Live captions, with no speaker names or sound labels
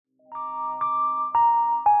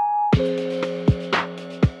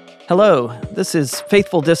Hello, this is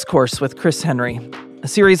Faithful Discourse with Chris Henry, a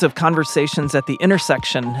series of conversations at the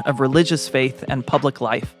intersection of religious faith and public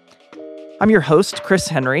life. I'm your host, Chris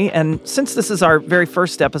Henry, and since this is our very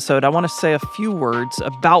first episode, I want to say a few words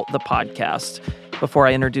about the podcast before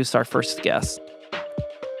I introduce our first guest.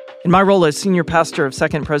 In my role as senior pastor of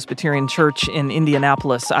Second Presbyterian Church in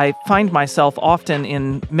Indianapolis, I find myself often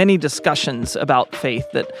in many discussions about faith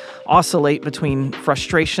that oscillate between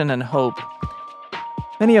frustration and hope.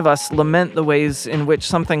 Many of us lament the ways in which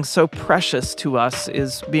something so precious to us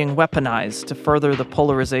is being weaponized to further the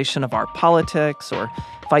polarization of our politics or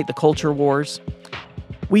fight the culture wars.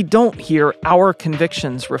 We don't hear our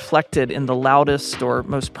convictions reflected in the loudest or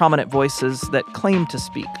most prominent voices that claim to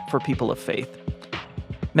speak for people of faith.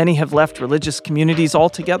 Many have left religious communities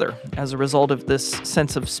altogether as a result of this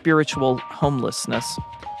sense of spiritual homelessness.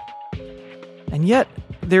 And yet,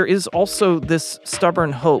 there is also this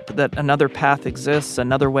stubborn hope that another path exists,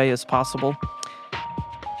 another way is possible.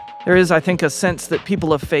 There is, I think, a sense that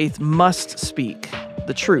people of faith must speak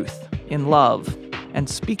the truth in love and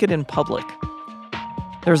speak it in public.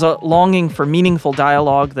 There's a longing for meaningful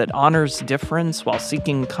dialogue that honors difference while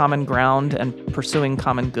seeking common ground and pursuing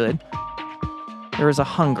common good. There is a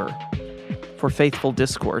hunger for faithful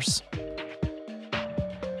discourse.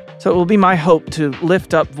 So it will be my hope to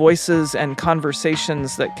lift up voices and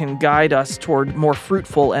conversations that can guide us toward more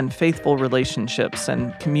fruitful and faithful relationships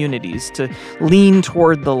and communities, to lean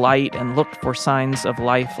toward the light and look for signs of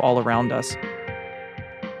life all around us.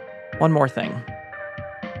 One more thing.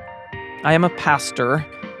 I am a pastor,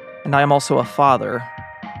 and I am also a father.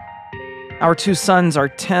 Our two sons are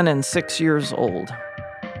 10 and 6 years old.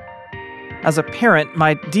 As a parent,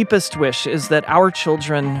 my deepest wish is that our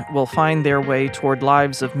children will find their way toward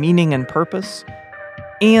lives of meaning and purpose,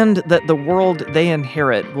 and that the world they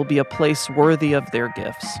inherit will be a place worthy of their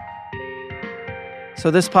gifts. So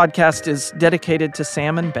this podcast is dedicated to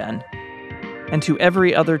Sam and Ben, and to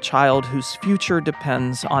every other child whose future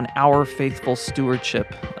depends on our faithful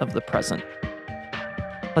stewardship of the present.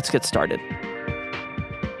 Let's get started.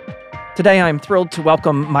 Today, I'm thrilled to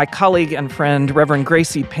welcome my colleague and friend, Reverend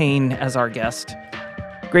Gracie Payne, as our guest.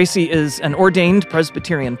 Gracie is an ordained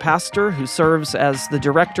Presbyterian pastor who serves as the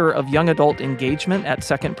Director of Young Adult Engagement at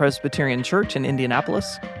Second Presbyterian Church in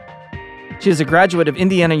Indianapolis. She is a graduate of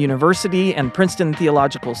Indiana University and Princeton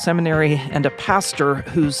Theological Seminary, and a pastor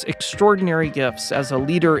whose extraordinary gifts as a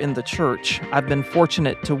leader in the church I've been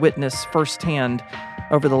fortunate to witness firsthand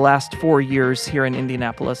over the last 4 years here in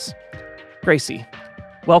Indianapolis. Gracie,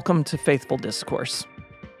 welcome to Faithful Discourse.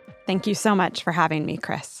 Thank you so much for having me,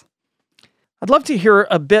 Chris. I'd love to hear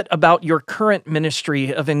a bit about your current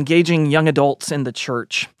ministry of engaging young adults in the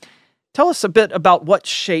church. Tell us a bit about what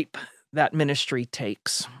shape that ministry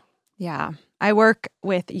takes. Yeah, I work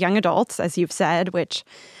with young adults, as you've said, which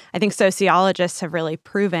I think sociologists have really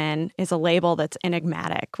proven is a label that's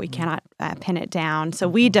enigmatic. We cannot pin it down. So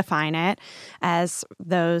we define it as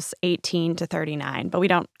those 18 to 39, but we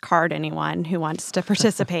don't card anyone who wants to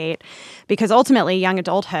participate, because ultimately young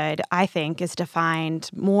adulthood, I think, is defined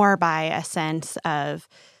more by a sense of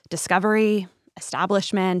discovery,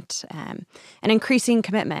 establishment, and increasing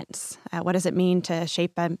commitments. What does it mean to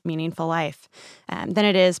shape a meaningful life? Than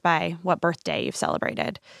it is by what birthday you've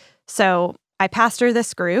celebrated. So I pastor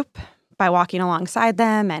this group by walking alongside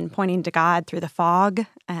them and pointing to God through the fog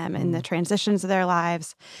in the transitions of their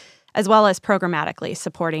lives, as well as programmatically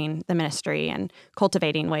supporting the ministry and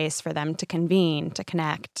cultivating ways for them to convene, to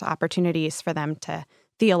connect, opportunities for them to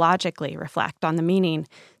theologically reflect on the meaning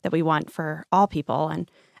that we want for all people and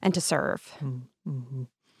to serve. Mm-hmm.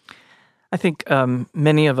 I think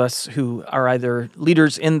many of us who are either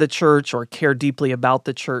leaders in the church or care deeply about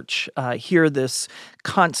the church hear this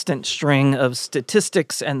constant string of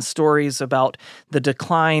statistics and stories about the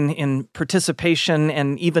decline in participation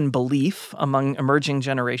and even belief among emerging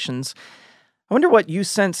generations. I wonder what you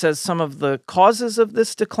sense as some of the causes of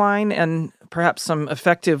this decline, and perhaps some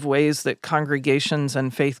effective ways that congregations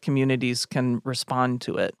and faith communities can respond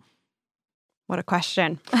to it. What a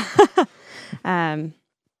question.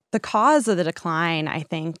 The cause of the decline, I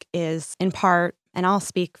think, is in part, and I'll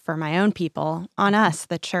speak for my own people, on us,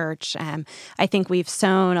 the church. I think we've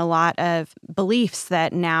sown a lot of beliefs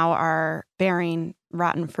that now are bearing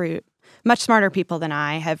rotten fruit. Much smarter people than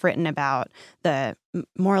I have written about the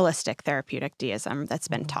moralistic therapeutic deism that's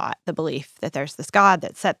been taught, the belief that there's this God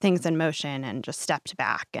that set things in motion and just stepped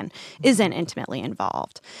back and isn't intimately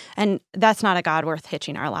involved. And that's not a God worth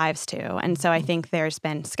hitching our lives to. And so I think there's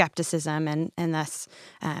been skepticism, and thus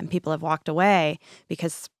people have walked away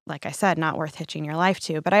because, like I said, not worth hitching your life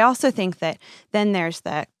to. But I also think that then there's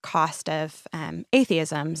the cost of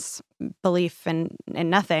atheism's belief in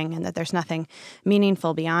nothing, and that there's nothing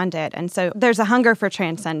meaningful beyond it. And so there's a hunger for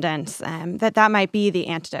transcendence, that might be the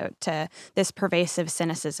antidote to this pervasive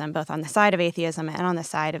cynicism, both on the side of atheism and on the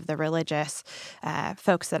side of the religious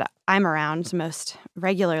folks that I'm around most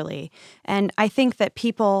regularly. And I think that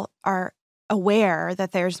people are aware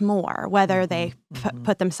that there's more, whether they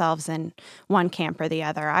put themselves in one camp or the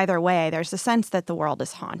other. Either way, there's a sense that the world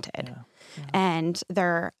is haunted. And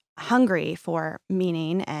they're hungry for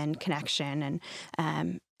meaning and connection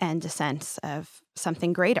and a sense of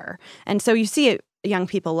something greater. And so you see young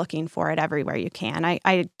people looking for it everywhere you can.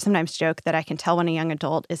 I sometimes joke that I can tell when a young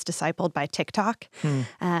adult is discipled by TikTok.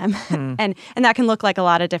 And that can look like a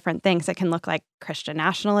lot of different things. It can look like Christian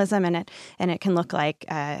nationalism, and it can look like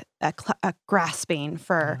a grasping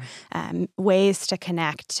for ways to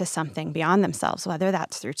connect to something beyond themselves, whether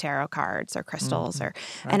that's through tarot cards or crystals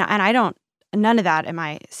and I don't. None of that am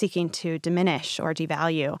I seeking to diminish or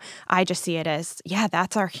devalue. I just see it as,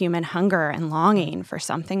 that's our human hunger and longing for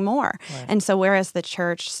something more. Right. And so whereas the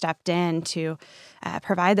church stepped in to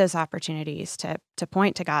provide those opportunities to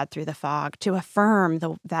point to God through the fog, to affirm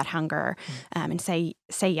that hunger and say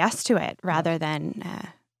yes to it rather than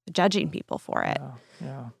judging people for it.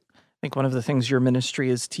 Yeah. I think one of the things your ministry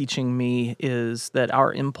is teaching me is that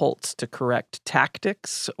our impulse to correct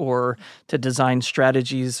tactics or to design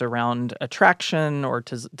strategies around attraction or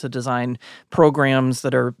to design programs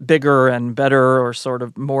that are bigger and better or sort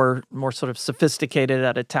of more sort of sophisticated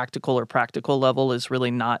at a tactical or practical level is really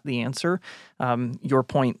not the answer. You're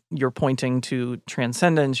pointing to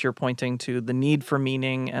transcendence. You're pointing to the need for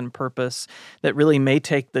meaning and purpose that really may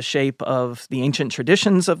take the shape of the ancient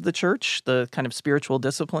traditions of the church, the kind of spiritual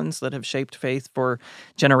disciplines that have shaped faith for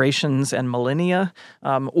generations and millennia,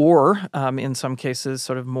 or in some cases,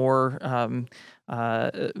 sort of more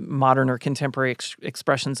modern or contemporary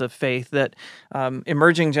expressions of faith that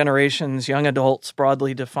emerging generations, young adults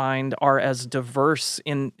broadly defined, are as diverse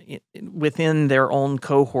within their own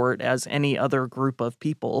cohort as any other group of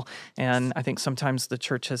people. And I think sometimes the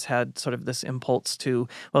church has had sort of this impulse to,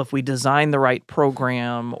 well, if we design the right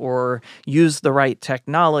program or use the right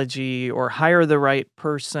technology or hire the right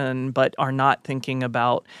person, but are not thinking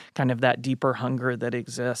about kind of that deeper hunger that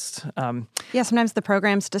exists. Sometimes the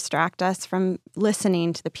programs distract us from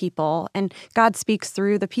listening to the people, and God speaks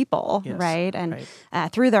through the people, right? And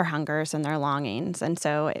through their hungers and their longings. And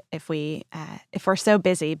so if we're so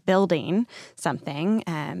busy building something,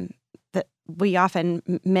 that we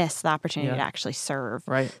often miss the opportunity to actually serve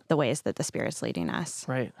the ways that the Spirit's leading us.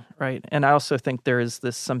 Right. And I also think there is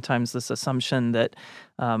sometimes this assumption that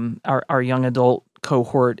our young adult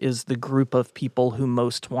cohort is the group of people who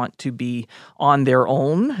most want to be on their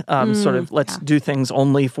own, let's do things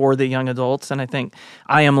only for the young adults. And I think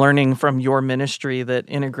I am learning from your ministry that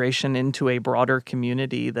integration into a broader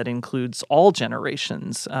community that includes all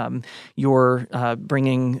generations, you're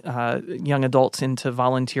bringing young adults into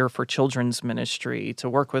volunteer for children's ministry, to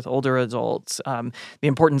work with older adults, the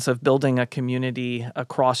importance of building a community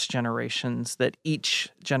across generations that each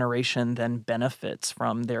generation then benefits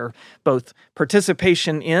from their both participation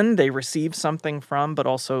in, they receive something from, but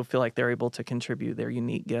also feel like they're able to contribute their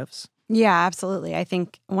unique gifts. Yeah, absolutely. I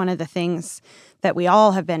think one of the things that we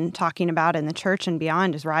all have been talking about in the church and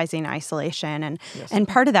beyond is rising isolation. And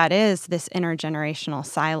part of that is this intergenerational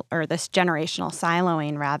this generational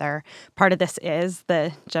siloing, rather. Part of this is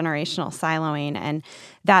the generational siloing, and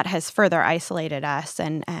that has further isolated us.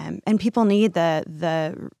 And people need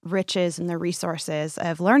the riches and the resources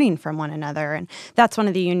of learning from one another. And that's one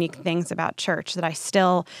of the unique things about church that I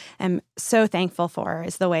still am so thankful for,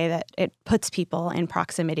 is the way that it puts people in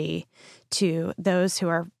proximity to those who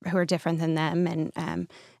are different than them and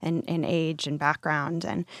in age and background,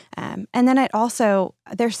 and then it also,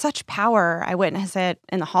 there's such power. I witness it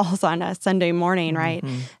in the halls on a Sunday morning, right?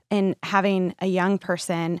 In having a young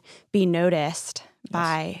person be noticed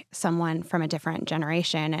by someone from a different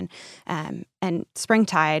generation, and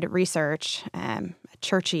Springtide Research,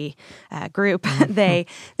 churchy group, they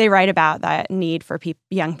write about that need for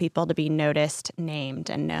young people to be noticed, named,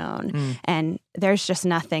 and known. And there's just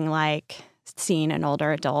nothing like seeing an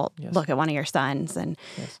older adult look at one of your sons and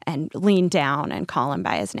lean down and call him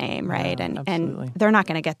by his name, right? Yeah, and they're not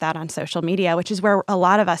going to get that on social media, which is where a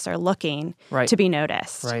lot of us are looking to be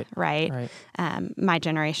noticed, right? My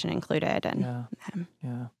generation included. And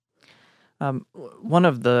one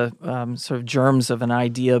of the sort of germs of an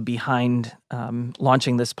idea behind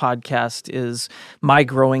launching this podcast is my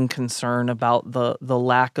growing concern about the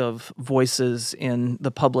lack of voices in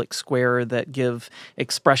the public square that give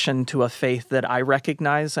expression to a faith that I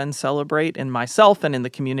recognize and celebrate in myself and in the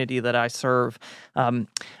community that I serve. I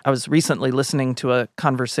was recently listening to a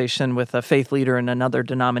conversation with a faith leader in another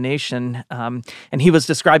denomination, and he was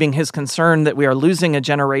describing his concern that we are losing a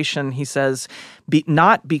generation, he says,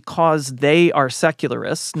 not because they are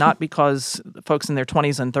secularists, not because folks in their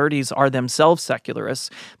 20s and 30s are themselves secularists,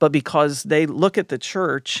 but because they look at the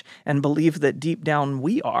church and believe that deep down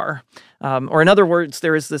we are. Or in other words,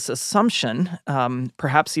 there is this assumption,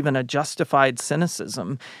 perhaps even a justified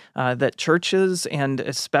cynicism, that churches and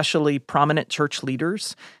especially prominent church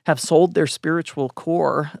leaders have sold their spiritual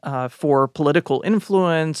core for political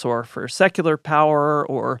influence or for secular power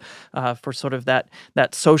or for sort of that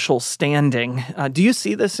social standing. Do you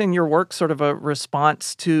see this in your work, sort of a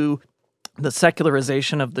response to the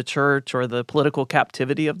secularization of the church or the political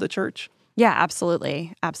captivity of the church? Yeah,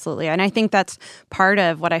 absolutely. Absolutely. And I think that's part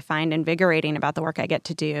of what I find invigorating about the work I get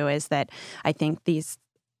to do is that I think these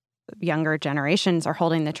younger generations are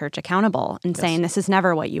holding the church accountable and saying, this is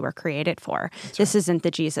never what you were created for. This isn't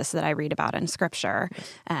the Jesus that I read about in Scripture.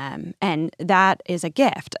 And that is a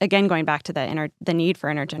gift. Again, going back to the need for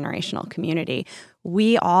intergenerational community,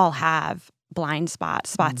 we all have blind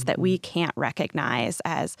spots that we can't recognize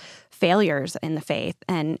as failures in the faith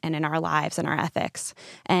and in our lives and our ethics.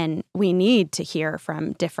 And we need to hear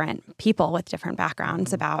from different people with different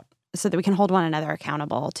backgrounds about so that we can hold one another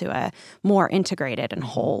accountable to a more integrated and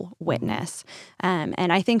whole witness.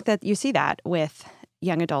 And I think that you see that with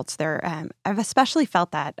young adults. I've especially felt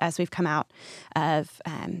that as we've come out of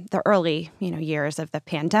the early years of the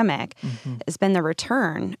pandemic, has been the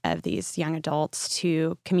return of these young adults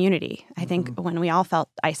to community. I think when we all felt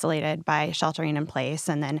isolated by sheltering in place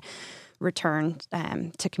and then returned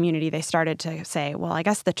to community, they started to say, well, I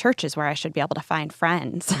guess the church is where I should be able to find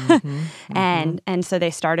friends. And so they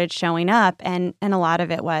started showing up, and a lot of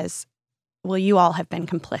it was, well, you all have been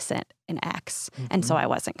complicit in X, and so I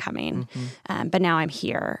wasn't coming. But now I'm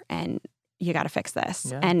here, and you got to fix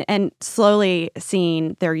this. And slowly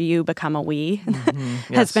seeing their you become a we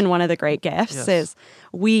has been one of the great gifts, is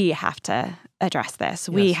we have to address this.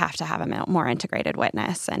 We have to have a more integrated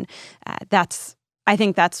witness. And I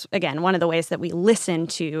think that's, again, one of the ways that we listen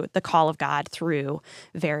to the call of God through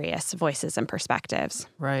various voices and perspectives.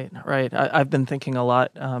 Right. I've been thinking a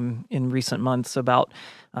lot in recent months about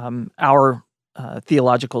our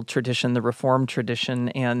theological tradition, the Reformed tradition,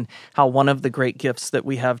 and how one of the great gifts that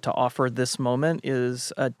we have to offer this moment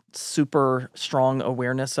is a super strong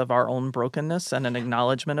awareness of our own brokenness and an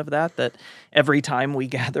acknowledgement of that every time we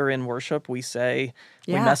gather in worship, we say,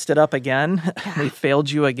 we messed it up again. We failed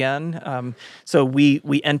you again. So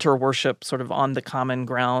we enter worship sort of on the common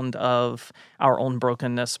ground of our own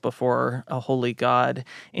brokenness before a holy God.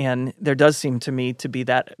 And there does seem to me to be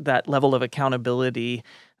that level of accountability.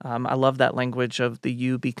 I love that language of the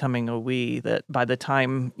you becoming a we, that by the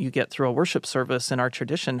time you get through a worship service in our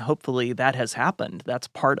tradition, hopefully that has happened. That's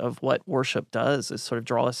part of what worship does, is sort of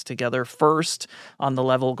draw us together first on the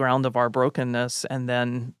level ground of our brokenness, and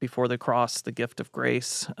then before the cross, the gift of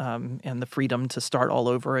grace and the freedom to start all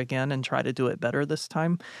over again and try to do it better this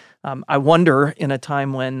time. I wonder, in a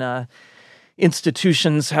time when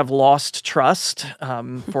institutions have lost trust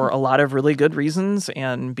for a lot of really good reasons,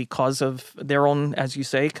 and because of their own, as you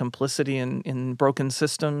say, complicity in broken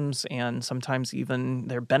systems, and sometimes even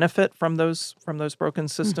their benefit from those broken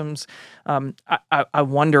systems. I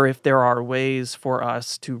wonder if there are ways for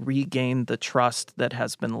us to regain the trust that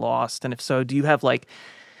has been lost, and if so, do you have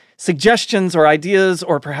suggestions or ideas,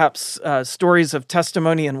 or perhaps stories of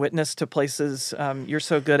testimony and witness to places? You're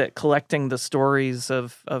so good at collecting the stories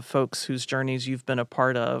of folks whose journeys you've been a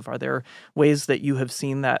part of. Are there ways that you have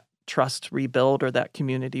seen that trust rebuild or that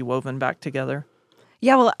community woven back together?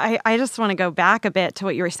 Yeah, well, I just want to go back a bit to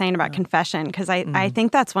what you were saying about confession, because I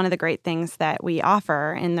think that's one of the great things that we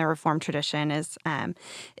offer in the Reformed tradition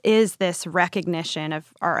is this recognition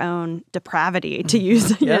of our own depravity, to use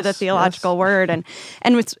the theological word. And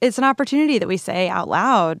it's an opportunity that we say out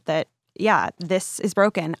loud that, this is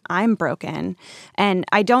broken, I'm broken. And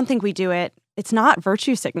I don't think we do it. it's not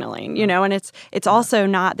virtue signaling, and it's also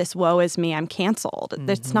not this woe is me, I'm canceled.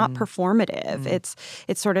 It's not performative.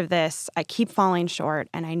 It's sort of this, I keep falling short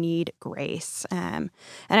and I need grace. And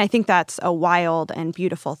I think that's a wild and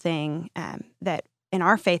beautiful thing that in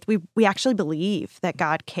our faith, we actually believe that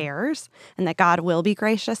God cares and that God will be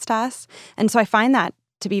gracious to us. And so I find that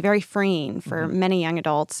to be very freeing for many young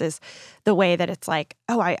adults is the way that it's like,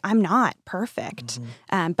 oh, I'm not perfect,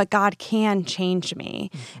 but God can change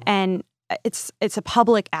me. And it's a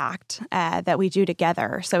public act that we do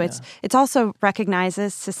together. So it's also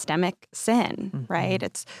recognizes systemic sin, right?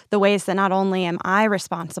 It's the ways that not only am I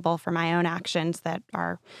responsible for my own actions that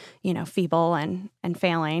are, feeble and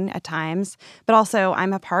failing at times, but also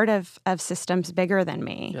I'm a part of systems bigger than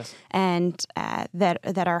me and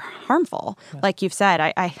that are harmful. Like you've said,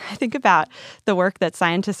 I think about the work that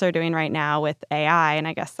scientists are doing right now with AI, and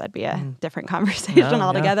I guess that'd be a different conversation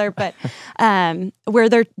altogether. But where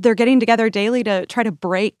they're getting together daily to try to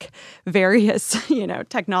break various,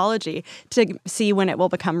 technology to see when it will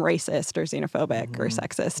become racist or xenophobic or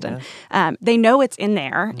sexist. And they know it's in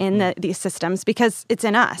there in these systems because it's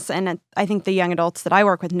in us. And I think the young adults that I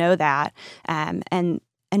work with know that. And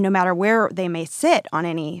no matter where they may sit on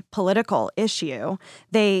any political issue,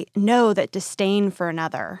 they know that disdain for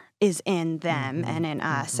another is in them and in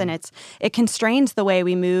us. And it constrains the way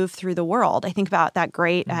we move through the world. I think about that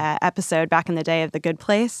great episode back in the day of The Good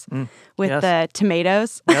Place with the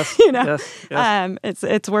tomatoes.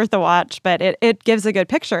 It's worth a watch, but it gives a good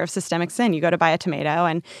picture of systemic sin. You go to buy a tomato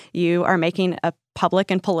and you are making a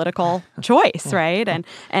public and political choice, right?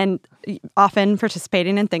 And often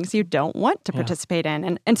participating in things you don't want to participate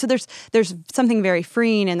in. And so there's something very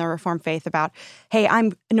freeing in the Reformed faith about, hey,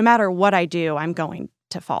 no matter what I do, I'm going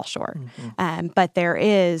to fall short. But there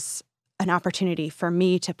is an opportunity for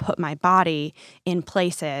me to put my body in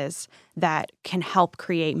places that can help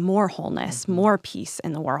create more wholeness, more peace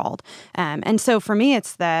in the world. And so for me,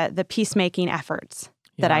 it's the peacemaking efforts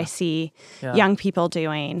that I see young people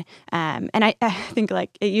doing. And I think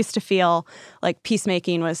like it used to feel like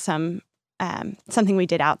peacemaking was something we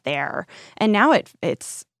did out there. And now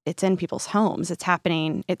it's in people's homes. It's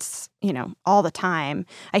happening. It's, all the time.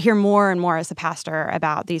 I hear more and more as a pastor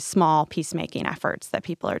about these small peacemaking efforts that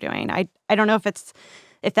people are doing. I don't know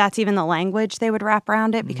if that's even the language they would wrap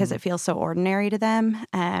around it because it feels so ordinary to them.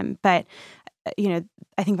 But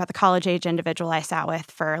I think about the college-age individual I sat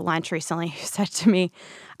with for lunch recently who said to me,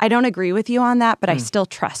 I don't agree with you on that, but I still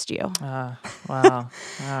trust you. Wow.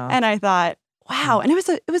 And I thought, wow. And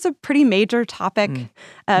it was a pretty major topic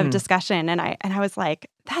of discussion. And I was like,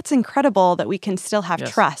 that's incredible that we can still have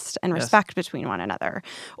trust and respect between one another.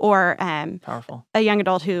 Or powerful. A young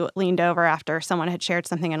adult who leaned over after someone had shared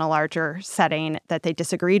something in a larger setting that they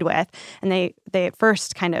disagreed with. And they at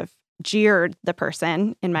first kind of jeered the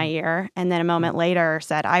person in my ear, and then a moment later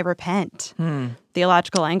said, I repent.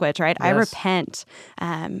 Theological language, right? I repent.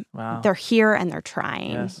 They're here and they're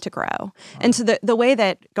trying to grow. Wow. And so the way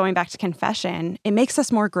that, going back to confession, it makes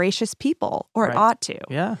us more gracious people, or it ought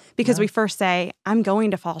to. Because we first say, I'm going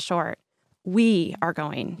to fall short. We are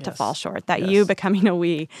going to fall short. That you becoming a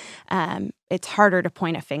we. It's harder to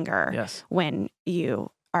point a finger when you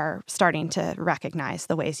are starting to recognize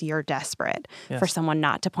the ways you're desperate for someone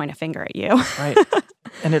not to point a finger at you. Right.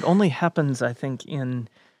 And it only happens, I think, in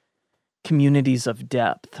communities of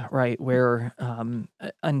depth, right? Where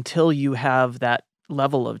until you have that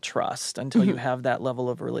level of trust, until you have that level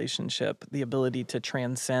of relationship, the ability to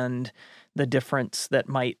transcend the difference that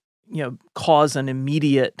might cause an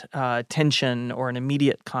immediate tension or an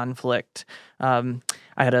immediate conflict.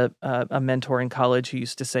 I had a mentor in college who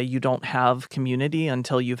used to say, you don't have community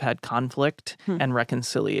until you've had conflict and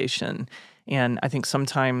reconciliation. And I think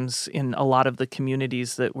sometimes in a lot of the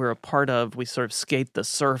communities that we're a part of, we sort of skate the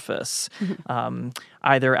surface,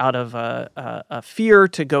 either out of a fear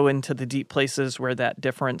to go into the deep places where that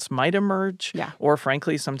difference might emerge, or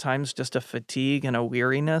frankly, sometimes just a fatigue and a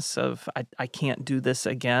weariness of, I can't do this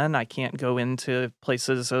again. I can't go into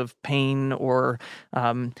places of pain, or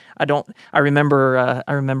I remember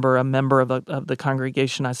a member of the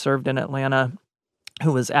congregation I served in Atlanta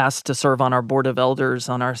who was asked to serve on our board of elders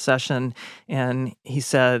on our session. And he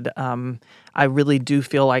said, I really do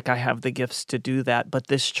feel like I have the gifts to do that, but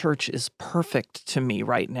this church is perfect to me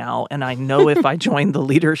right now. And I know if I join the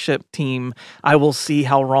leadership team, I will see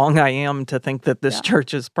how wrong I am to think that this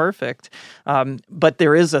church is perfect. But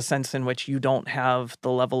there is a sense in which you don't have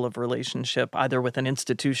the level of relationship either with an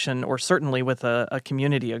institution or certainly with a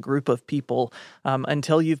community, a group of people,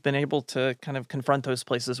 until you've been able to kind of confront those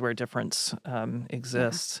places where difference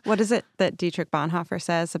exists. What is it that Dietrich Bonhoeffer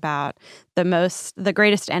says about the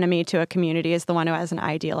greatest enemy to a community community is the one who has an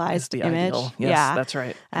idealized image. Ideal. Yes, that's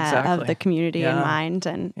right. Exactly. Of the community in mind.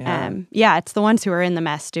 And it's the ones who are in the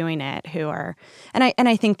mess doing it who are, and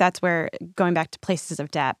I think that's where, going back to places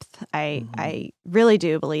of depth, I really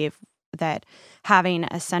do believe that having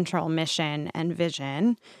a central mission and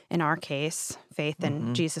vision, in our case, faith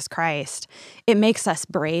in Jesus Christ, it makes us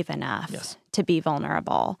brave enough to be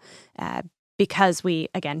vulnerable. Because we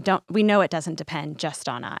know it doesn't depend just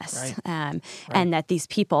on us, and that these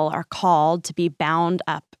people are called to be bound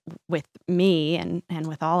up with me and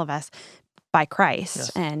with all of us by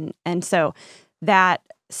Christ, and so that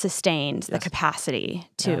sustains the capacity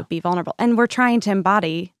to be vulnerable. And we're trying to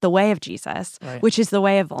embody the way of Jesus, which is the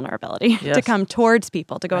way of vulnerability, to come towards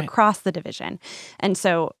people, to go across the division. And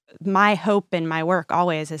so my hope in my work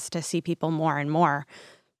always is to see people more and more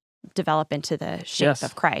develop into the shape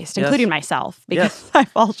of Christ, including myself, because I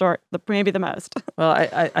fall short maybe the most. Well,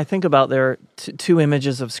 I think about there are two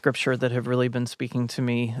images of Scripture that have really been speaking to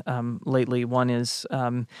me lately. One is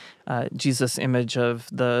Jesus' image of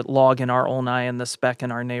the log in our own eye and the speck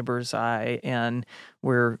in our neighbor's eye, and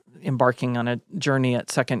we're embarking on a journey at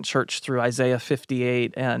Second Church through Isaiah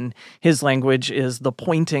 58, and his language is the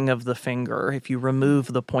pointing of the finger. If you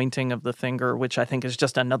remove the pointing of the finger, which I think is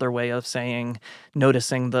just another way of saying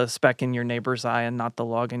noticing the speck in your neighbor's eye and not the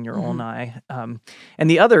log in your own eye. And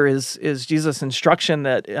the other is Jesus' instruction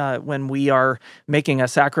that when we are making a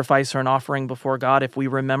sacrifice or an offering before God, if we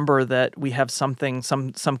remember that we have some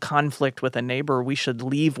conflict with a neighbor, we should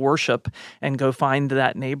leave worship and go find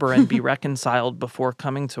that neighbor and be reconciled before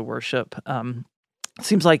coming to worship.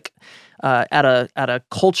 Seems like at a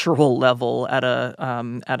cultural level, at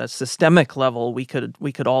a systemic level, we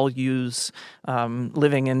could all use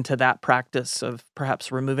living into that practice of perhaps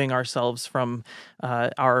removing ourselves from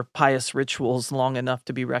our pious rituals long enough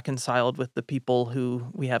to be reconciled with the people who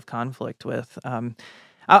we have conflict with.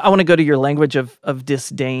 I want to go to your language of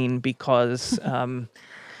disdain, because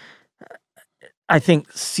I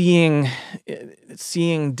think seeing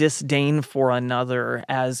disdain for another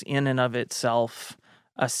as in and of itself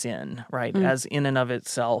a sin, right? As in and of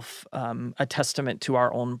itself a testament to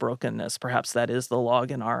our own brokenness. Perhaps that is the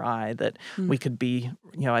log in our eye, that we could be.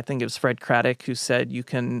 I think it was Fred Craddock who said you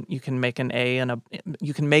can make an A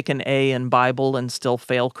in Bible and still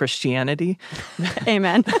fail Christianity.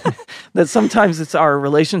 Amen. That sometimes it's our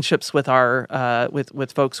relationships with our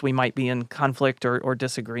with folks we might be in conflict or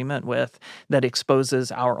disagreement with that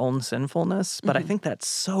exposes our own sinfulness. But I think that's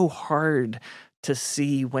so hard to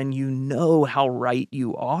see when you know how right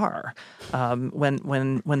you are, when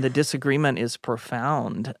the disagreement is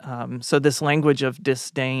profound. So this language of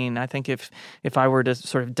disdain, I think if I were to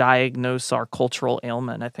sort of diagnose our cultural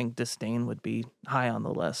ailment, I think disdain would be high on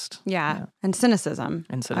the list. Yeah. And cynicism.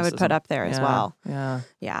 I would put up there as well. Yeah.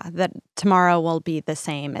 That tomorrow will be the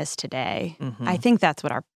same as today. I think that's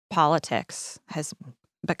what our politics has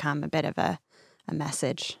become a bit of a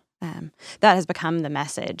message. That has become the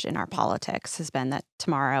message in our politics, has been that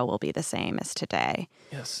tomorrow will be the same as today.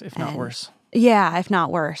 Yes, if not worse. Yeah, if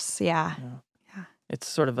not worse. Yeah. It's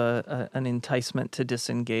sort of an enticement to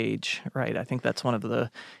disengage, right? I think that's one of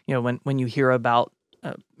the, when you hear about,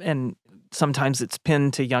 and sometimes it's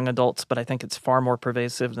pinned to young adults, but I think it's far more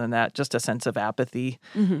pervasive than that, just a sense of apathy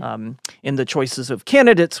in the choices of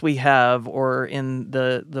candidates we have, or in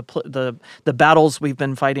the battles we've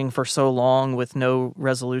been fighting for so long with no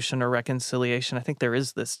resolution or reconciliation. I think there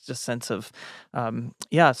is this just sense of,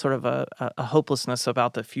 sort of a hopelessness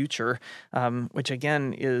about the future, which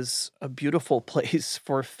again is a beautiful place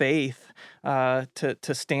for faith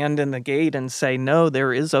to stand in the gate and say, no,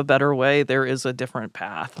 there is a better way, there is a different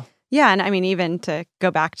path. Yeah, and I mean, even to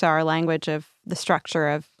go back to our language of the structure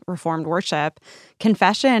of Reformed worship,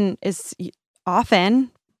 confession is often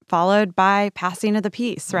followed by passing of the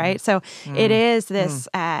peace, right? So it is this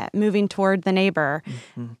moving toward the neighbor.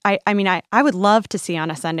 I would love to see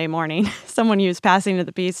on a Sunday morning someone use passing of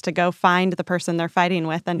the peace to go find the person they're fighting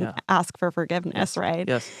with and ask for forgiveness, right?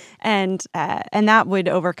 Yes. And that would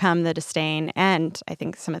overcome the disdain and I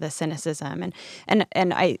think some of the cynicism. And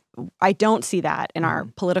I don't see that in our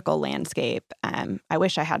political landscape. I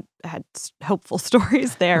wish I had hopeful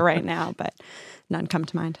stories there right now, but none come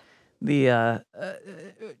to mind. In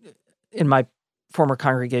my former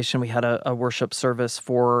congregation, we had a worship service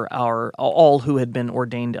for all who had been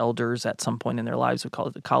ordained elders at some point in their lives. We call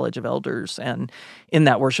it the College of Elders. And in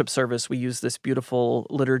that worship service, we used this beautiful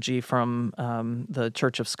liturgy from the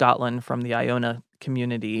Church of Scotland, from the Iona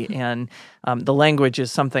community. And the language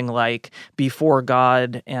is something like, before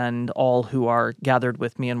God and all who are gathered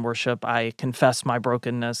with me in worship, I confess my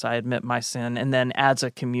brokenness, I admit my sin. And then as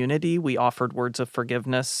a community, we offered words of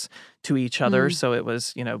forgiveness to each other. So it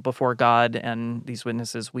was, before God and these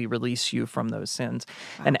witnesses, we release you from those sins.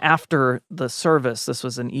 Wow. And after the service, this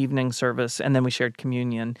was an evening service, and then we shared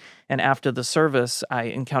communion. And after the service, I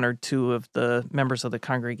encountered two of the members of the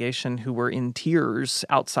congregation who were in tears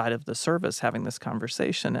outside of the service having this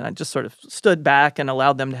conversation. And I just sort of stood back and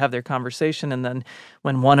allowed them to have their conversation. And then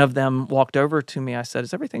when one of them walked over to me, I said,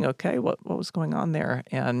 "Is everything okay? What was going on there?"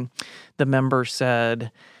 And the member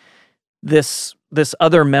said, This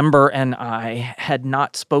other member and I had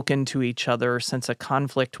not spoken to each other since a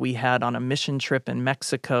conflict we had on a mission trip in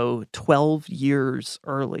Mexico 12 years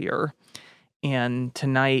earlier. And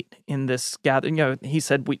tonight in this gathering, he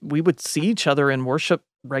said we would see each other in worship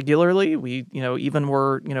regularly. We, even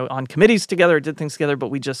were, on committees together, did things together, but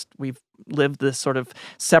we've lived this sort of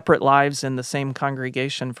separate lives in the same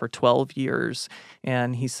congregation for 12 years.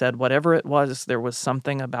 And he said, whatever it was, there was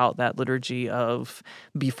something about that liturgy of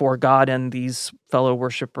before God and these fellow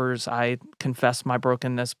worshipers, I confess my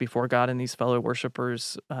brokenness before God and these fellow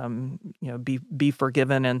worshipers, be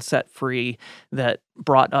forgiven and set free, that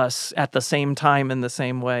brought us at the same time in the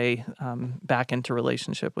same way back into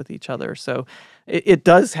relationship with each other. So it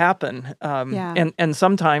does happen. And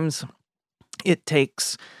sometimes it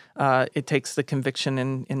takes the conviction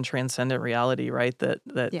in transcendent reality, right? That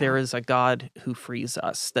there is a God who frees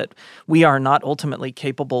us, that we are not ultimately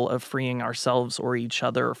capable of freeing ourselves or each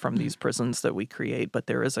other from these prisons that we create, but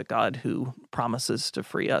there is a God who promises to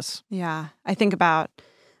free us. Yeah. I think about,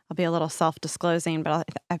 I'll be a little self-disclosing, but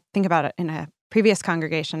I think about it in a previous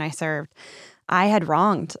congregation I served. I had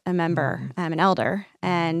wronged a member, an elder,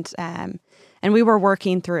 and we were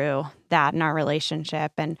working through that in our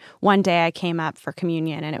relationship. And one day I came up for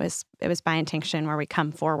communion, and it was by intinction, where we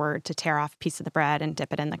come forward to tear off a piece of the bread and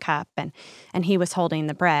dip it in the cup. And he was holding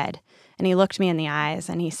the bread, and he looked me in the eyes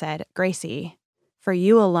and he said, "Gracie, for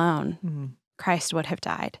you alone, Christ would have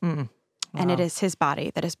died. Wow. And it is his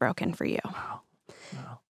body that is broken for you." Wow.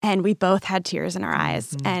 Wow. And we both had tears in our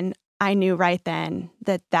eyes. And I knew right then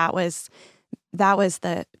that was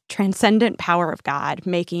the transcendent power of God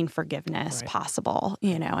making forgiveness possible,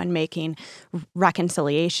 and making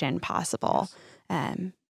reconciliation possible.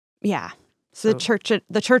 Yes. So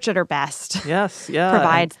the church at her best,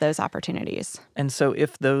 provides those opportunities. And so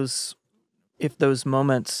if those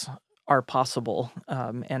moments are possible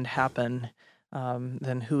and happen,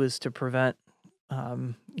 then who is to prevent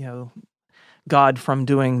God from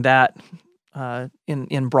doing that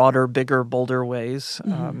in broader, bigger, bolder ways?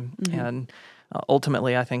 And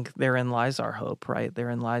ultimately, I think therein lies our hope, right?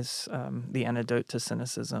 Therein lies the antidote to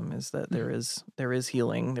cynicism, is that there is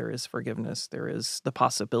healing, there is forgiveness, there is the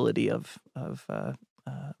possibility of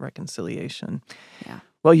reconciliation. Yeah.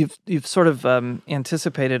 Well, you've sort of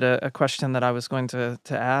anticipated a question that I was going to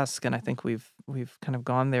ask, and I think we've kind of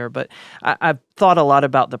gone there. But I've thought a lot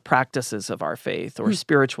about the practices of our faith, or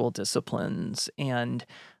spiritual disciplines, and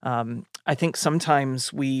I think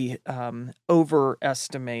sometimes we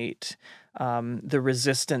overestimate the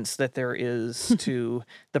resistance that there is to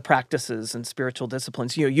the practices and spiritual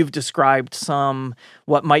disciplines. You've described some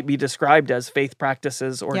what might be described as faith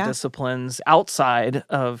practices or disciplines outside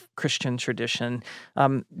of Christian tradition.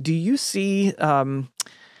 Do you see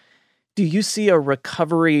a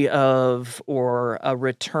recovery of, or a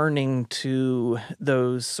returning to,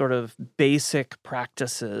 those sort of basic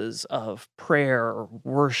practices of prayer,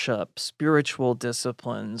 worship, spiritual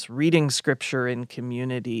disciplines, reading scripture in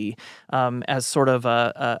community, as sort of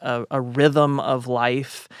a rhythm of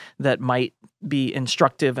life that might be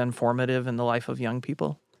instructive and formative in the life of young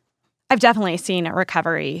people? I've definitely seen a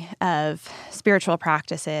recovery of spiritual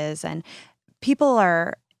practices, and people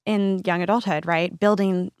are in young adulthood, right,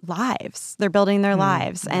 building lives. They're building their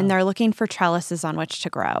lives, and they're looking for trellises on which to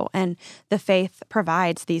grow. And the faith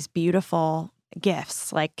provides these beautiful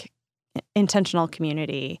gifts, like intentional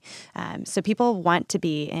community. So people want to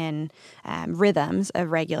be in rhythms of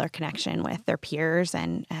regular connection with their peers,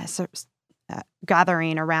 and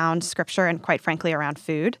gathering around scripture, and quite frankly around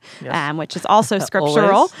food, which is also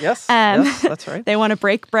scriptural. Yes, that's right. They want to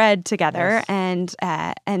break bread together, and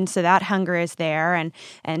so that hunger is there,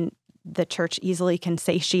 and the church easily can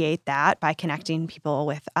satiate that by connecting people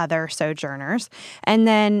with other sojourners. And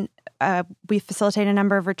then we facilitate a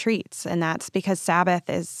number of retreats, and that's because Sabbath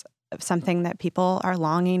is something that people are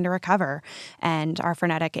longing to recover, and our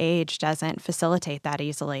frenetic age doesn't facilitate that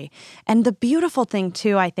easily. And the beautiful thing,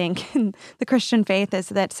 too, I think, in the Christian faith is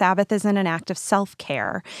that Sabbath isn't an act of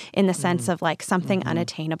self-care in the sense of like something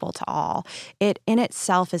unattainable to all. It in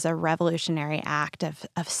itself is a revolutionary act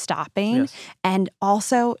of stopping, and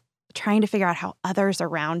also trying to figure out how others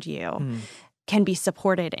around you can be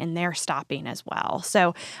supported in their stopping as well.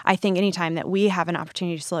 So I think anytime that we have an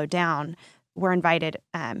opportunity to slow down, we're invited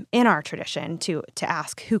in our tradition to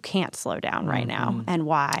ask who can't slow down right now and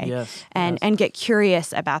why, and get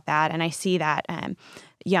curious about that. And I see that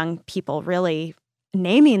young people really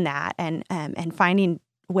naming that and finding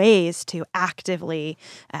ways to actively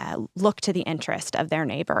look to the interest of their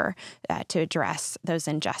neighbor to address those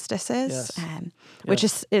injustices, which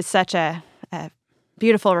is such a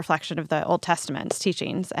beautiful reflection of the Old Testament's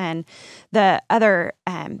teachings. And the other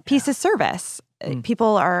piece is service.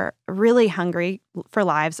 People are really hungry for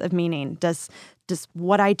lives of meaning. Does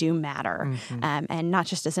what I do matter? And not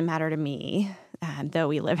just does it matter to me, though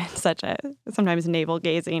we live in such a sometimes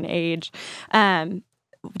navel-gazing age,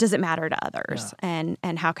 does it matter to others? And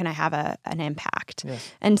how can I have an impact?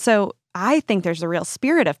 And so I think there's a real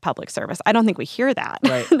spirit of public service. I don't think we hear that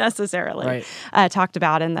necessarily talked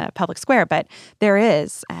about in the public square, but there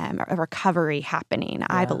is a recovery happening,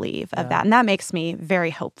 I believe, of that. And that makes me very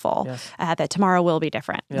hopeful that tomorrow will be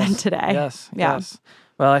different than today. Yes.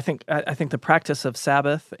 Well, I think the practice of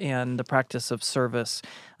Sabbath and the practice of service,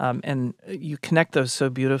 and you connect those so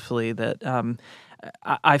beautifully that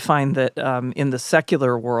I find that in the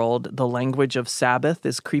secular world, the language of Sabbath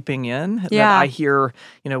is creeping in. That I hear,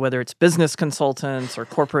 whether it's business consultants or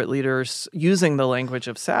corporate leaders using the language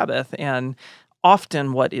of Sabbath, and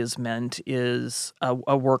often what is meant is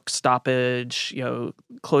a work stoppage,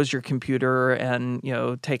 close your computer and,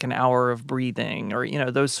 take an hour of breathing,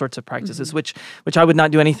 or, those sorts of practices, which I would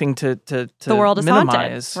not do anything to the world is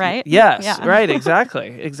minimize. Haunted, right? Yes, right,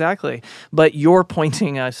 exactly. But you're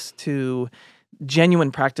pointing us to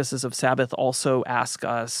genuine practices of Sabbath also ask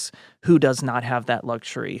us who does not have that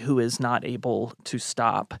luxury, who is not able to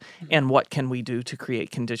stop, and what can we do to create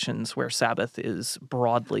conditions where Sabbath is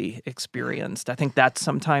broadly experienced. I think that's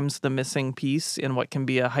sometimes the missing piece in what can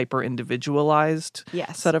be a hyper-individualized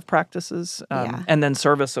set of practices. And then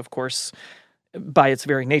service, of course, by its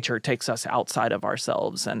very nature, takes us outside of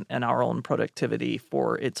ourselves and our own productivity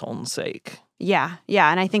for its own sake. Yeah.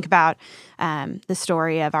 And I think about the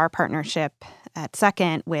story of our partnership at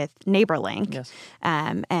Second with NeighborLink,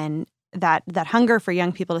 and that hunger for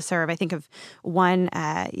young people to serve. I think of one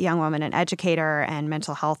young woman, an educator and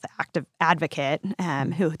mental health advocate,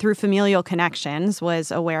 who through familial connections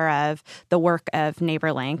was aware of the work of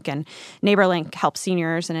NeighborLink. And NeighborLink helps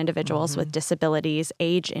seniors and individuals with disabilities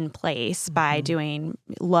age in place by doing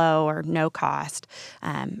low or no cost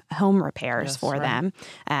home repairs for them,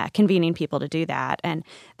 convening people to do that. And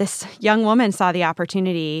this young woman saw the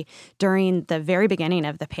opportunity during the very beginning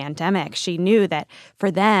of the pandemic. She knew that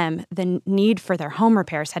for them, the need for their home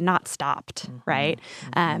repairs had not stopped, right?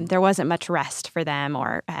 There wasn't much rest for them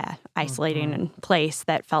or isolating in place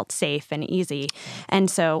that felt safe and easy. And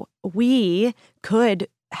so we could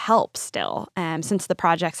help still. Since the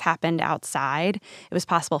projects happened outside, it was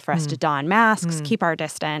possible for us to don masks, keep our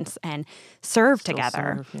distance, and serve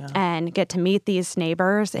together and get to meet these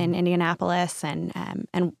neighbors in Indianapolis and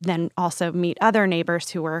then also meet other neighbors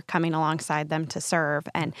who were coming alongside them to serve.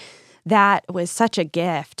 And that was such a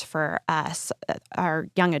gift for us. Our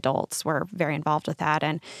young adults were very involved with that.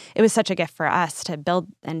 And it was such a gift for us to build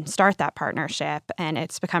and start that partnership. And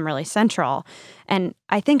it's become really central. And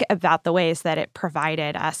I think about the ways that it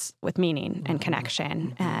provided us with meaning and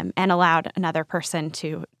connection, and allowed another person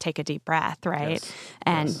to take a deep breath, right?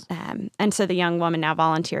 And so the young woman now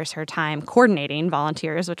volunteers her time coordinating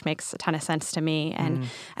volunteers, which makes a ton of sense to me.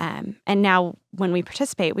 And now when we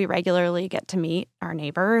participate, we regularly get to meet our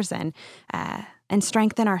neighbors and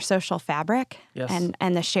strengthen our social fabric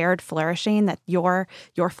and the shared flourishing, that your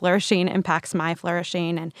flourishing impacts my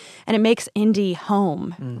flourishing. And it makes Indy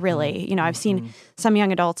home, really. I've seen some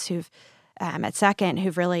young adults who've at Second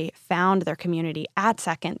who've really found their community at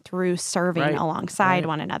Second through serving alongside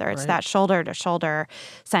one another. It's that shoulder-to-shoulder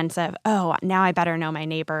sense of, oh, now I better know my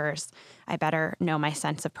neighbors. I better know my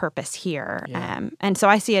sense of purpose here. And so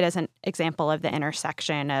I see it as an example of the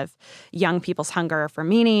intersection of young people's hunger for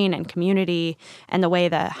meaning and community, and the way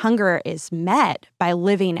the hunger is met by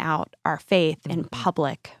living out our faith in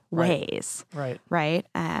public ways. Right.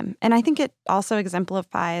 And I think it also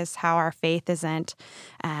exemplifies how our faith isn't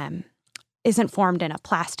formed in a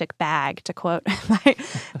plastic bag, to quote my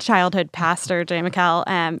childhood pastor, Jay McKell.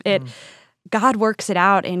 God works it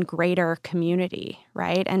out in greater community,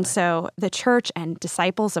 right? And so the church and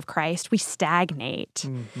disciples of Christ, we stagnate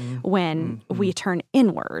when we turn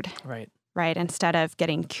inward, right? Instead of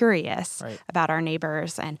getting curious about our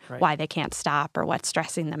neighbors and why they can't stop or what's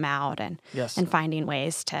stressing them out, and finding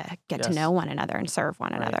ways to get to know one another and serve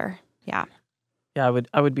one another. Yeah,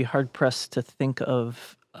 I would be hard pressed to think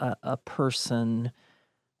of a person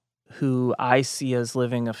who I see as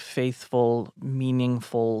living a faithful,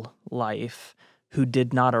 meaningful life, who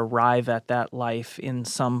did not arrive at that life in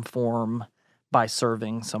some form by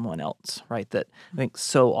serving someone else, right? That I think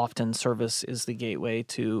so often service is the gateway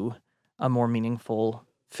to a more meaningful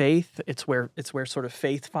faith. It's where sort of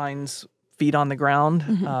faith finds feet on the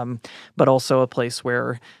ground, but also a place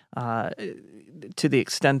where, to the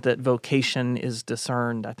extent that vocation is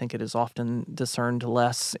discerned, I think it is often discerned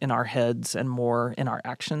less in our heads and more in our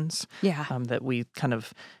actions. Yeah. That we kind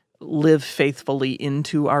of live faithfully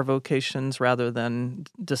into our vocations rather than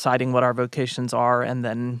deciding what our vocations are and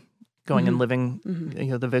then going and living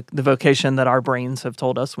the vocation that our brains have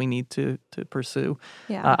told us we need to pursue.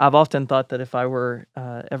 Yeah. I've often thought that if I were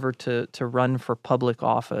ever to run for public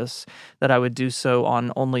office, that I would do so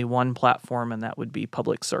on only one platform, and that would be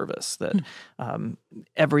public service, that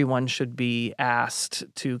everyone should be asked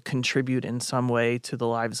to contribute in some way to the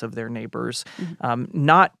lives of their neighbors,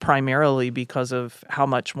 not primarily because of how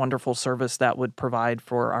much wonderful service that would provide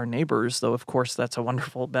for our neighbors, though of course that's a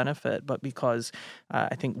wonderful benefit, but because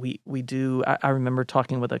I think we do. I remember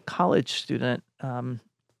talking with a college student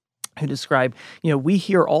who described, we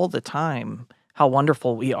hear all the time how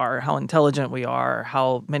wonderful we are, how intelligent we are,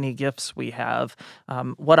 how many gifts we have.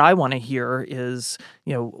 What I want to hear is,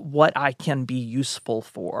 what I can be useful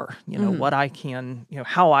for, what I can,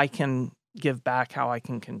 how I can give back, how I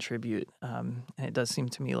can contribute. And it does seem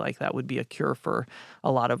to me like that would be a cure for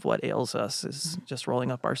a lot of what ails us, is just rolling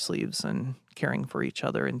up our sleeves and caring for each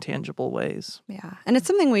other in tangible ways. Yeah. And it's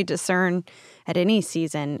something we discern at any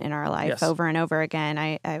season in our life over and over again.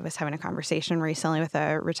 I was having a conversation recently with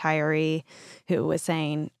a retiree who was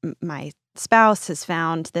saying, my spouse has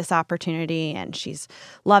found this opportunity and she's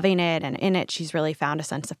loving it, and in it she's really found a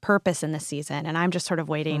sense of purpose in the season, and I'm just sort of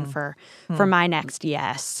waiting for my next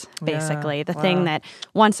yes, basically. The thing that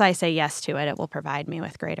once I say yes to it, it will provide me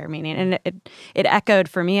with greater meaning. And it echoed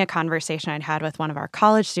for me a conversation I'd had with one of our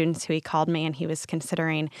college students who he called me, and he was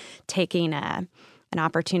considering taking an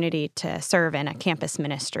opportunity to serve in a campus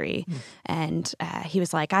ministry. And he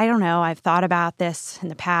was like, I don't know, I've thought about this in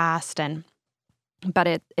the past, but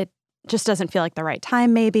it just doesn't feel like the right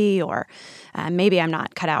time maybe, or maybe I'm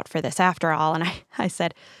not cut out for this after all. And I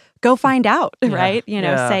said, go find out, right?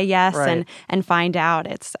 Say yes and find out.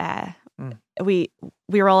 It's we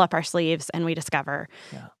roll up our sleeves and we discover.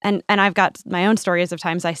 Yeah. And I've got my own stories of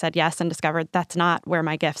times I said yes and discovered that's not where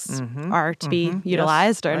my gifts are to be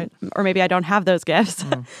utilized, or maybe I don't have those gifts.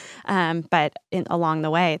 But along the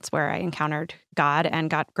way, it's where I encountered God and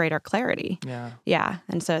got greater clarity. Yeah.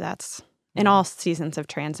 And so that's, in all seasons of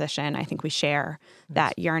transition, I think we share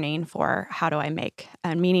that yearning for how do I make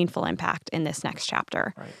a meaningful impact in this next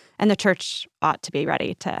chapter. Right. And the church ought to be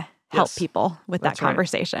ready to help people with that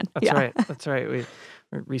conversation. That's right. We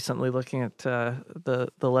were recently looking at the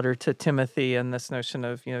letter to Timothy and this notion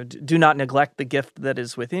of, do not neglect the gift that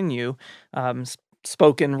is within you,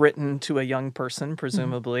 spoken, written to a young person,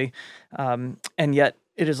 presumably, and yet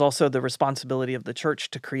it is also the responsibility of the church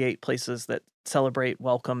to create places that celebrate,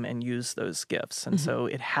 welcome, and use those gifts. And so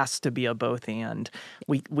it has to be a both and.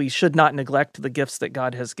 We should not neglect the gifts that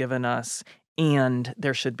God has given us, and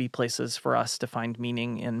there should be places for us to find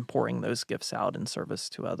meaning in pouring those gifts out in service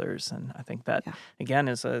to others. And I think that, again,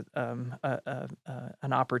 is an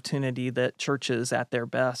opportunity that churches at their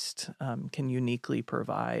best can uniquely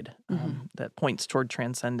provide, that points toward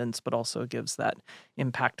transcendence, but also gives that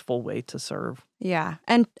impactful way to serve. Yeah,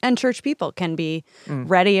 and church people can be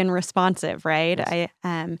ready and responsive, right?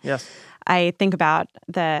 Yes. I think about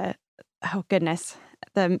the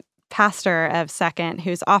pastor of Second,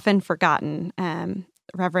 who's often forgotten,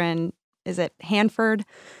 Reverend, is it Hanford?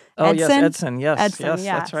 Oh, Edson? Yes, Edson. Yes, Edson, yes,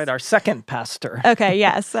 that's right. Our second pastor. Okay,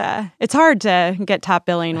 yes. It's hard to get top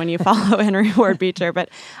billing when you follow Henry Ward Beecher, but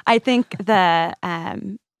I think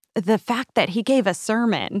the fact that he gave a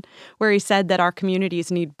sermon where he said that our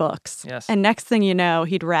communities need books. Yes. And next thing you know,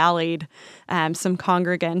 he'd rallied some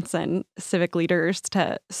congregants and civic leaders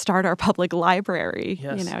to start our public library,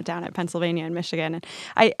 down at Pennsylvania and Michigan. And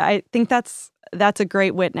I think that's a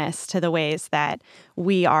great witness to the ways that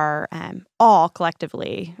we are all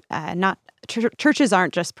collectively churches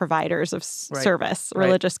aren't just providers of service,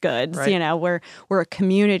 religious goods. We're a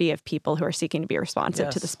community of people who are seeking to be responsive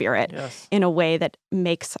to the Spirit in a way that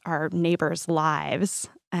makes our neighbors' lives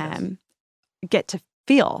get to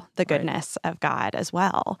feel the goodness of God as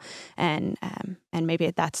well. And maybe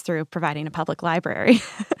that's through providing a public library.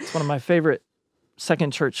 It's one of my favorite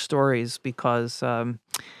Second Church stories because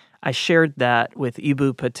I shared that with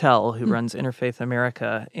Ibu Patel, who runs Interfaith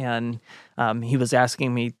America, and he was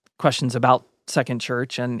asking me questions about Second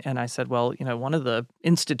Church, and I said, well, one of the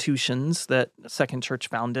institutions that Second Church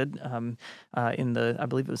founded I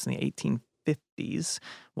believe it was in the 1850s,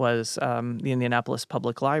 was the Indianapolis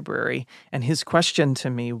Public Library. And his question to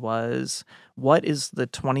me was, what is the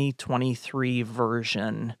 2023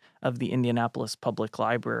 version of the Indianapolis Public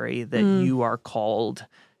Library that you are called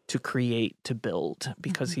to create, to build?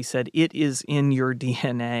 Because he said, it is in your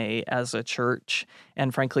DNA as a church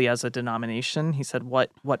and frankly as a denomination. He said,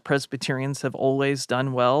 what Presbyterians have always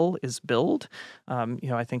done well is build.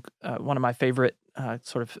 I think one of my favorite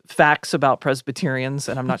sort of facts about Presbyterians,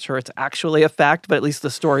 and I'm not sure it's actually a fact, but at least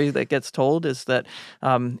the story that gets told is that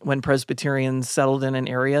when Presbyterians settled in an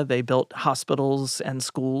area, they built hospitals and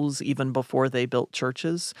schools even before they built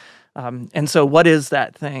churches. And so what is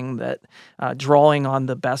that thing that drawing on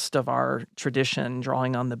the best of our tradition,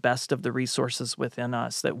 drawing on the best of the resources within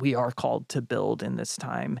us that we are called to build in this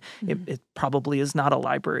time? It probably is not a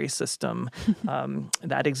library system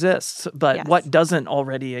that exists, but what doesn't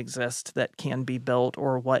already exist that can be built,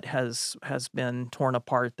 or what has been torn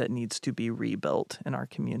apart that needs to be rebuilt in our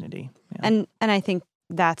community? And I think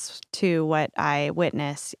that's too what I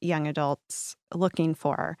witness young adults looking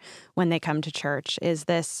for when they come to church, is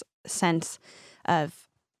this sense of,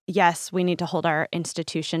 yes, we need to hold our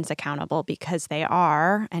institutions accountable because they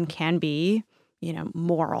are and can be,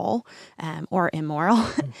 moral or immoral,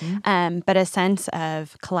 but a sense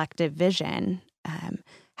of collective vision.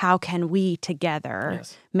 How can we together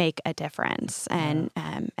make a difference? And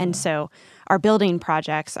so our building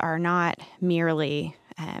projects are not merely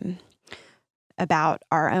about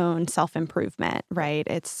our own self-improvement, right?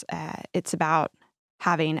 It's about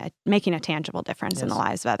making a tangible difference in the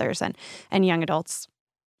lives of others, and young adults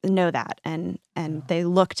know that, and they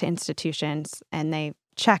look to institutions and they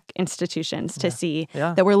check institutions to see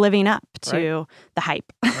that we're living up to the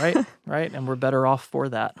hype. Right, and we're better off for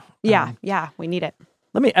that. We need it.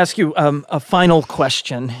 Let me ask you a final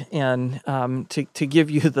question, and to give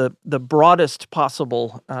you the broadest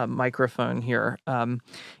possible microphone here.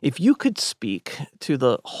 If you could speak to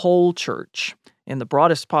the whole church in the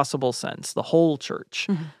broadest possible sense, the whole church,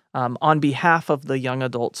 on behalf of the young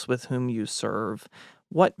adults with whom you serve,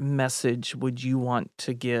 what message would you want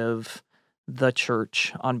to give the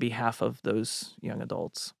church on behalf of those young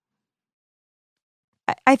adults?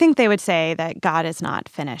 I think they would say that God is not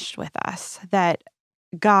finished with us, that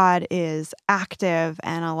God is active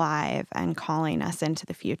and alive and calling us into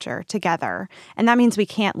the future together. And that means we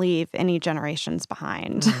can't leave any generations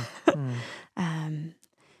behind.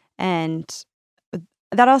 And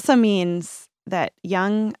that also means that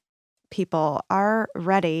young people are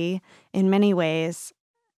ready in many ways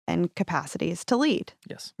and capacities to lead.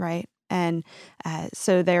 Yes. Right? And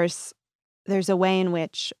so there's a way in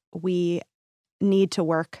which we need to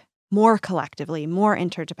work more collectively, more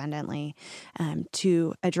interdependently,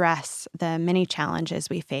 to address the many challenges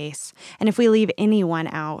we face. And if we leave anyone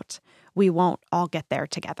out, we won't all get there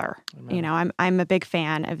together. Amen. I'm a big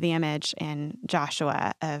fan of the image in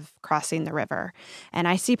Joshua of crossing the river. And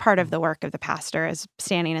I see part of the work of the pastor as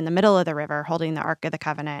standing in the middle of the river, holding the Ark of the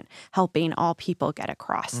Covenant, helping all people get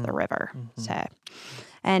across the river.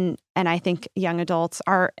 And I think young adults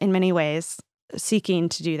are in many ways seeking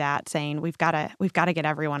to do that, saying we've got to get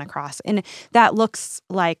everyone across, and that looks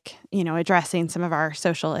like addressing some of our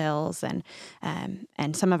social ills and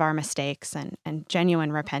some of our mistakes and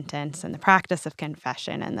genuine repentance and the practice of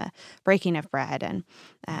confession and the breaking of bread, and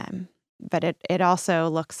but it also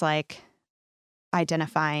looks like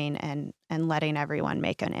identifying and letting everyone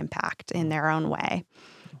make an impact in their own way,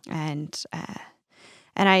 and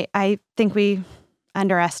I think we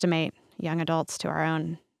underestimate young adults to our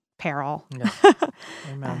own peril. Yes.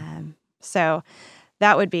 Amen. So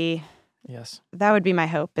that would be that would be my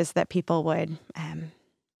hope, is that people would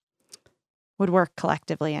work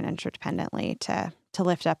collectively and interdependently to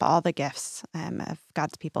lift up all the gifts of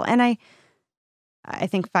God's people. And I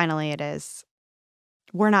think finally it is,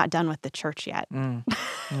 we're not done with the church yet.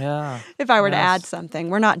 If I were to add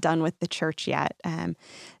something, we're not done with the church yet.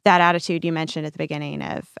 That attitude you mentioned at the beginning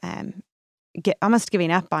of almost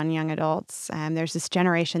giving up on young adults. There's this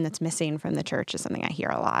generation that's missing from the church is something I hear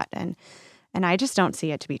a lot. And I just don't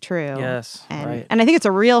see it to be true. Yes, and I think it's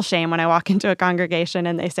a real shame when I walk into a congregation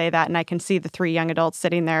and they say that, and I can see the three young adults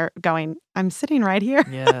sitting there going, I'm sitting right here.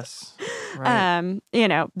 Yes, right.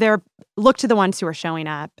 They're look to the ones who are showing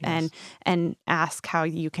up and ask how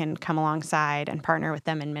you can come alongside and partner with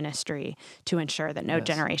them in ministry to ensure that no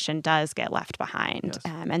generation does get left behind,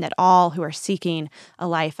 and that all who are seeking a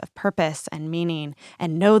life of purpose and meaning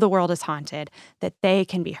and know the world is haunted, that they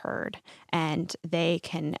can be heard and they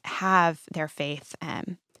can have their faith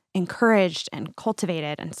encouraged and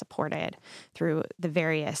cultivated and supported through the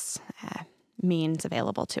various means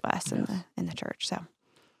available to us in the church. So,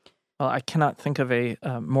 well, I cannot think of a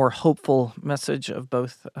more hopeful message of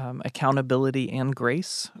both accountability and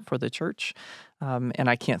grace for the church. And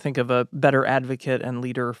I can't think of a better advocate and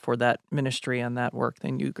leader for that ministry and that work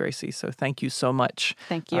than you, Gracie. So thank you so much.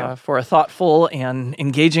 Thank you. For a thoughtful and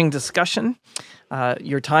engaging discussion.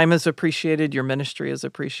 Your time is appreciated, your ministry is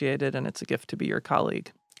appreciated, and it's a gift to be your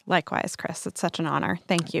colleague. Likewise, Chris. It's such an honor.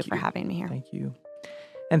 Thank you for having me here. Thank you.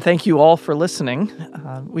 And thank you all for listening.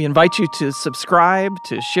 We invite you to subscribe,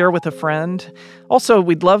 to share with a friend. Also,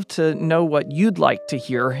 we'd love to know what you'd like to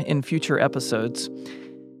hear in future episodes.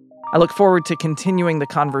 I look forward to continuing the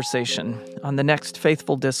conversation on the next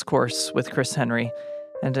Faithful Discourse with Chris Henry.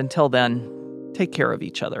 And until then, take care of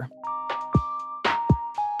each other.